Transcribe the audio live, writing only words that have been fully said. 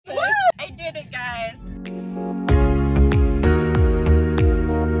did it, guys.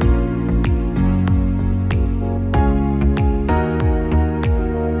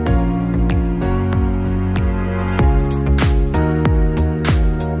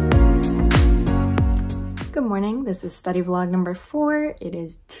 Good morning, this is study vlog number 4. It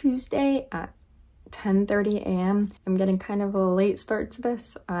is Tuesday at 10:30 a.m. I'm getting kind of a late start to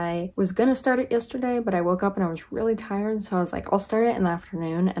this. I was gonna start it yesterday, but I woke up and I was really tired, so I was like, I'll start it in the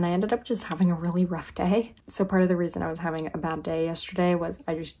afternoon, and I ended up just having a really rough day. So part of the reason I was having a bad day yesterday was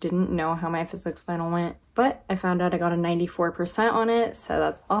I just didn't know how my physics final went, but I found out I got a 94% on it, so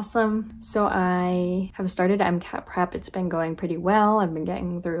that's awesome. So I have started MCAT prep. It's been going pretty well. I've been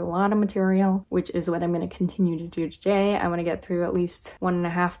getting through a lot of material, which is what I'm going to continue to do today. I want to get through at least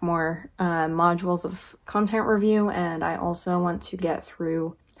 1.5 more modules of content review, and I also want to get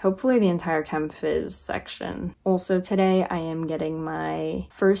through hopefully the entire Chem Phys section. Also today I am getting my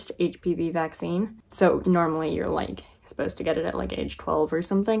first HPV vaccine. So normally you're like supposed to get it at like age 12 or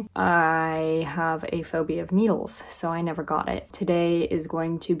something. I have a phobia of needles, so I never got it. Today is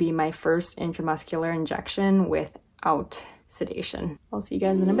going to be my first intramuscular injection without sedation. I'll see you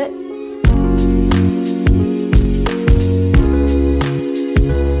guys in a bit.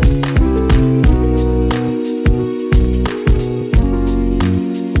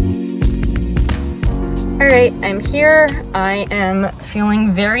 Alright, I'm here. I am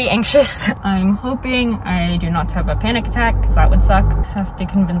feeling very anxious. I'm hoping I do not have a panic attack, because that would suck. I have to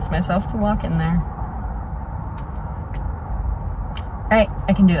convince myself to walk in there. Alright,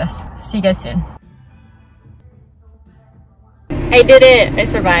 I can do this. See you guys soon. I did it! I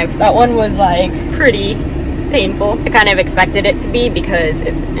survived. That one was like pretty painful. I kind of expected it to be because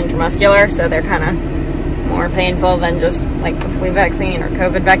it's intramuscular, so they're kind of more painful than just like the flu vaccine or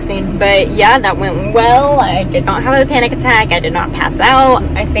COVID vaccine. But yeah, that went well. I did not have a panic attack. I did not pass out.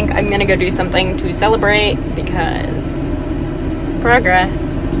 I think I'm gonna go do something to celebrate because progress.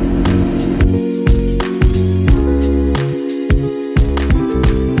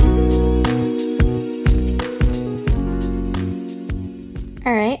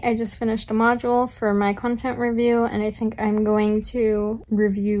 Alright, I just finished a module for my content review, and I think I'm going to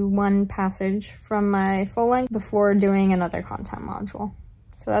review one passage from my full length before doing another content module.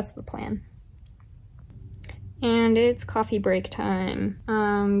 So that's the plan. And it's coffee break time.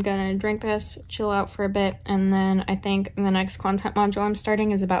 I'm gonna drink this, chill out for a bit, and then I think the next content module I'm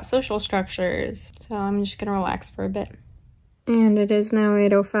starting is about social structures. So I'm just gonna relax for a bit. And it is now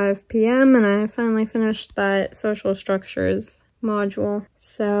 8:05 p.m. and I finally finished that social structures module.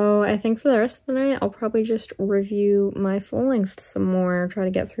 So I think for the rest of the night, I'll probably just review my full length some more, try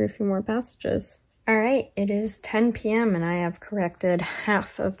to get through a few more passages. All right, it is 10 p.m. and I have corrected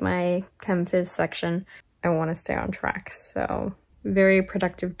half of my Chem Phys section. I want to stay on track, so very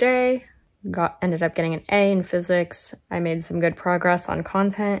productive day. Ended up getting an A in physics. I made some good progress on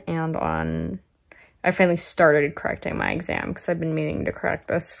content and I finally started correcting my exam because I've been meaning to correct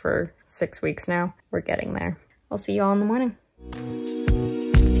this for 6 weeks now. We're getting there. I'll see you all in the morning.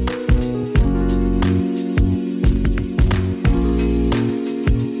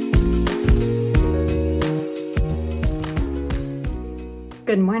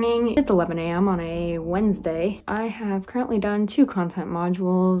 Good morning. It's 11 a.m. on a Wednesday. I have currently done 2 content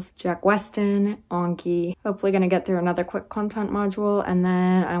modules, Jack Weston, Anki. Hopefully gonna get through another quick content module, and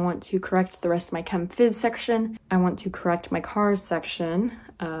then I want to correct the rest of my Chem Phys section. I want to correct my cars section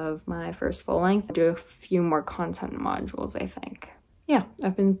of my first full length. Do a few more content modules, I think. Yeah,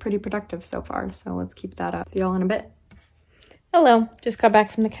 I've been pretty productive so far, so let's keep that up. See y'all in a bit. Hello, just got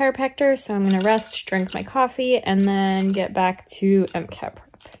back from the chiropractor, so I'm gonna rest, drink my coffee, and then get back to MCAT prep.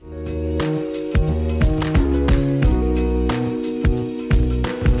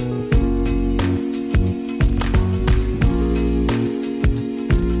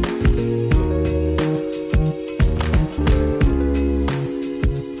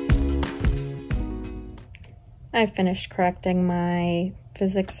 I finished correcting my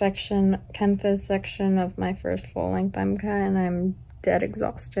physics section, Chem Phys section of my first full-length MCAT, and I'm dead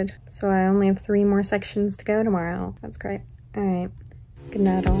exhausted. So I only have 3 more sections to go tomorrow. That's great. All right. Good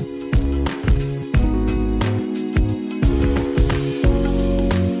night, all.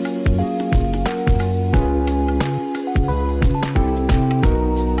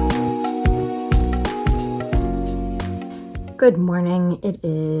 Good morning.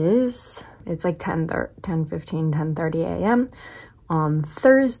 It's like 10:30 a.m. on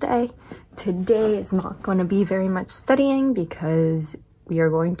Thursday. Today is not going to be very much studying because we are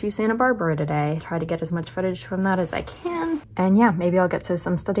going to Santa Barbara today. Try to get as much footage from that as I can. And yeah, maybe I'll get to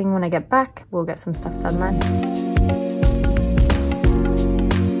some studying when I get back. We'll get some stuff done then.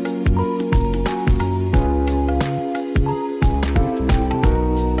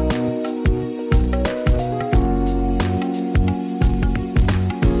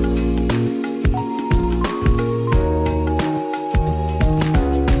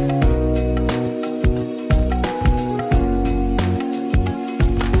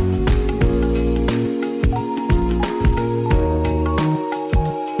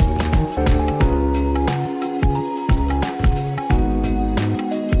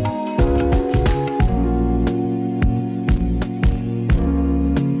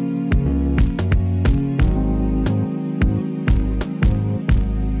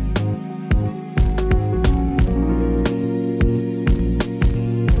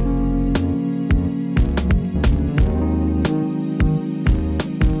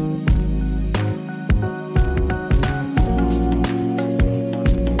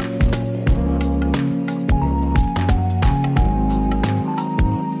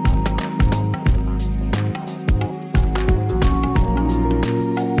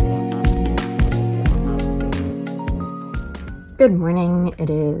 Good morning. It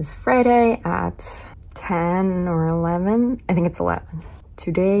is Friday at 10 or 11. I think it's 11.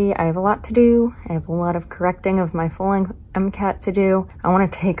 Today I have a lot to do. I have a lot of correcting of my full-length MCAT to do. I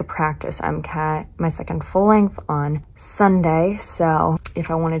want to take a practice MCAT, my second full-length, on Sunday. So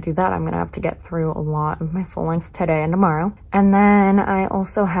if I want to do that, I'm going to have to get through a lot of my full-length today and tomorrow. And then I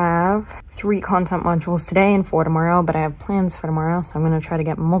also have 3 content modules today and 4 tomorrow, but I have plans for tomorrow, so I'm going to try to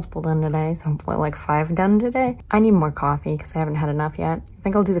get multiple done today. So hopefully like 5 done today. I need more coffee because I haven't had enough yet. I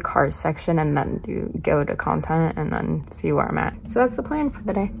think I'll do the cars section and then go to content and then see where I'm at. So that's the plan for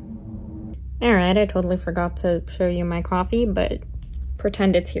the day. All right, I totally forgot to show you my coffee, but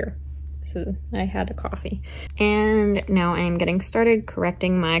pretend it's here. So I had a coffee. And now I am getting started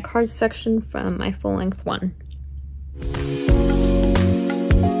correcting my cards section from my full-length one.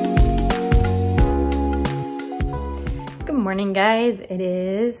 Good morning, guys. It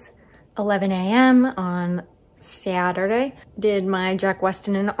is 11 a.m. on Saturday. Did my Jack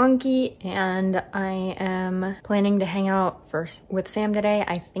Weston and Anki, and I am planning to hang out with Sam today.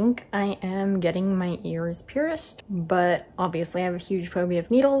 I think I am getting my ears pierced, but obviously I have a huge phobia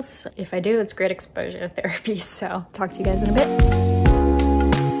of needles. If I do, it's great exposure therapy, so talk to you guys in a bit.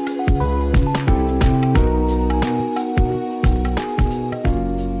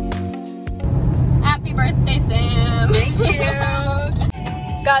 Happy birthday, Sam! Thank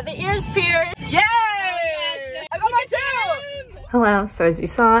you! Got the ears pierced! Yay! I got my too! Hello, so as you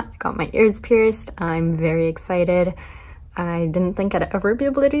saw, I got my ears pierced. I'm very excited. I didn't think I'd ever be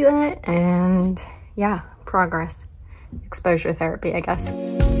able to do that, and yeah, progress. Exposure therapy, I guess.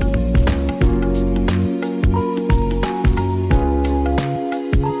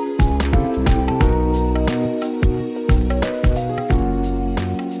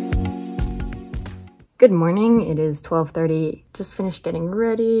 Good morning, it is 12:30. Just finished getting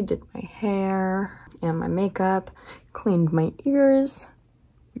ready, did my hair and my makeup, cleaned my ears,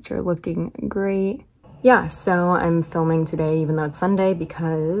 which are looking great. Yeah, so I'm filming today even though it's Sunday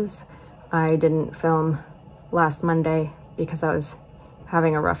because I didn't film last Monday because I was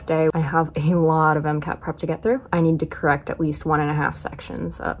having a rough day. I have a lot of MCAT prep to get through. I need to correct at least 1.5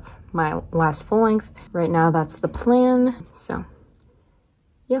 sections of my last full length. Right now that's the plan, so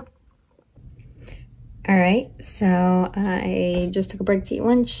yeah. All right, so I just took a break to eat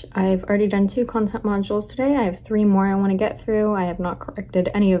lunch. I've already done 2 content modules today. I have 3 more I want to get through. I have not corrected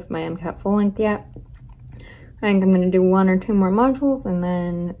any of my MCAT full length yet. I think I'm going to do 1 or 2 more modules and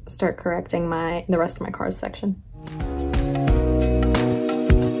then start correcting the rest of my cars section.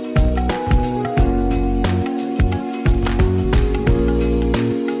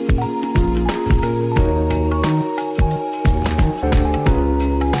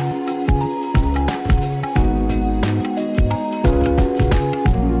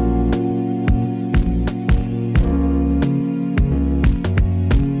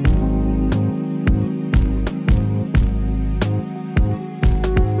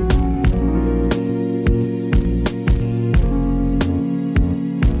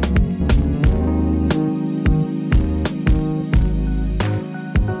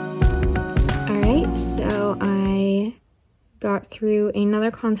 Got through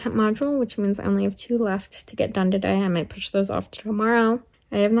another content module, which means I only have 2 left to get done today. I might push those off to tomorrow.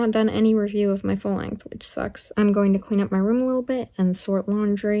 I have not done any review of my full length, which sucks. I'm going to clean up my room a little bit and sort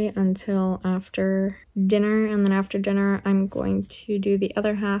laundry until after dinner, and then after dinner I'm going to do the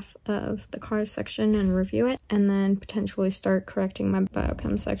other half of the cars section and review it, and then potentially start correcting my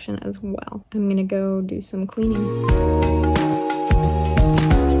biochem section as well. I'm gonna go do some cleaning.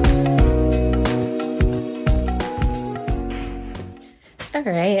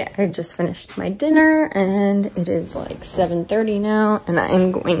 Alright, I just finished my dinner and it is like 7:30 now, and I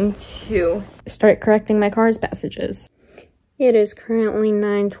am going to start correcting my cars passages. It is currently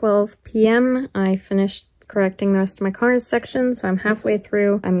 9:12 p.m. I finished correcting the rest of my cars section, so I'm halfway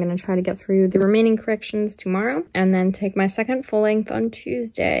through. I'm going to try to get through the remaining corrections tomorrow and then take my second full length on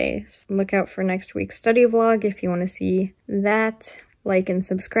Tuesday. So look out for next week's study vlog if you want to see that. Like and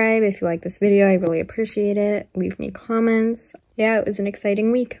subscribe if you like this video. I really appreciate it. Leave me comments. Yeah, it was an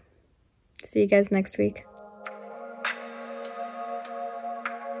exciting week. See you guys next week.